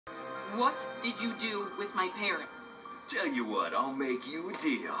What did you do with my parents? Tell you what, I'll make you a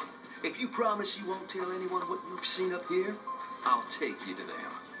deal. If you promise you won't tell anyone what you've seen up here, I'll take you to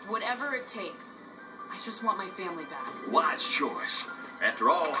them. Whatever it takes. I just want my family back. Wise choice. After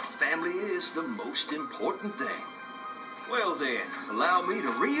all, family is the most important thing. Well then, allow me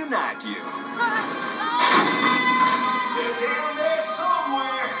to reunite you. They're down there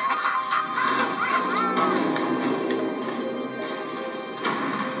somewhere.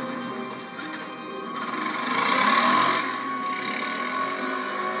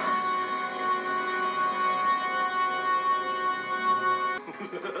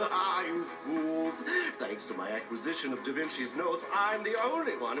 You fools. Thanks to my acquisition of Da Vinci's notes, I'm the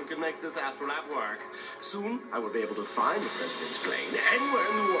only one who can make this astrolab work. Soon, I will be able to find the president's plane anywhere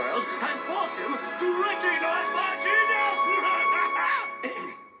in the world and force him to recognize my genius!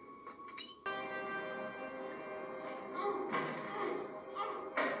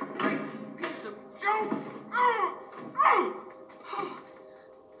 Piece of junk!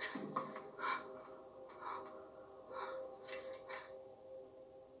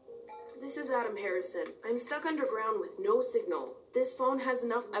 This is Adam Harrison. I'm stuck underground with no signal. This phone has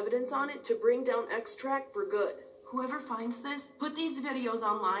enough evidence on it to bring down X-Track for good. Whoever finds this, put these videos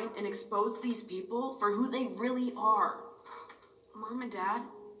online and expose these people for who they really are. Mom and Dad,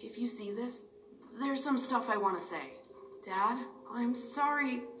 if you see this, there's some stuff I want to say. Dad, I'm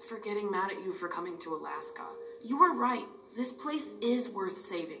sorry for getting mad at you for coming to Alaska. You were right. This place is worth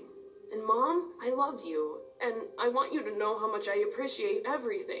saving. And Mom, I love you, and I want you to know how much I appreciate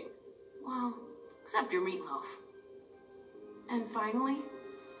everything. Well, except your meatloaf. And finally,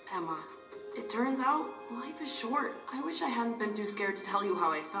 Emma. It turns out, life is short. I wish I hadn't been too scared to tell you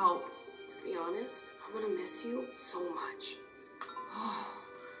how I felt. To be honest, I'm gonna miss you so much. Oh!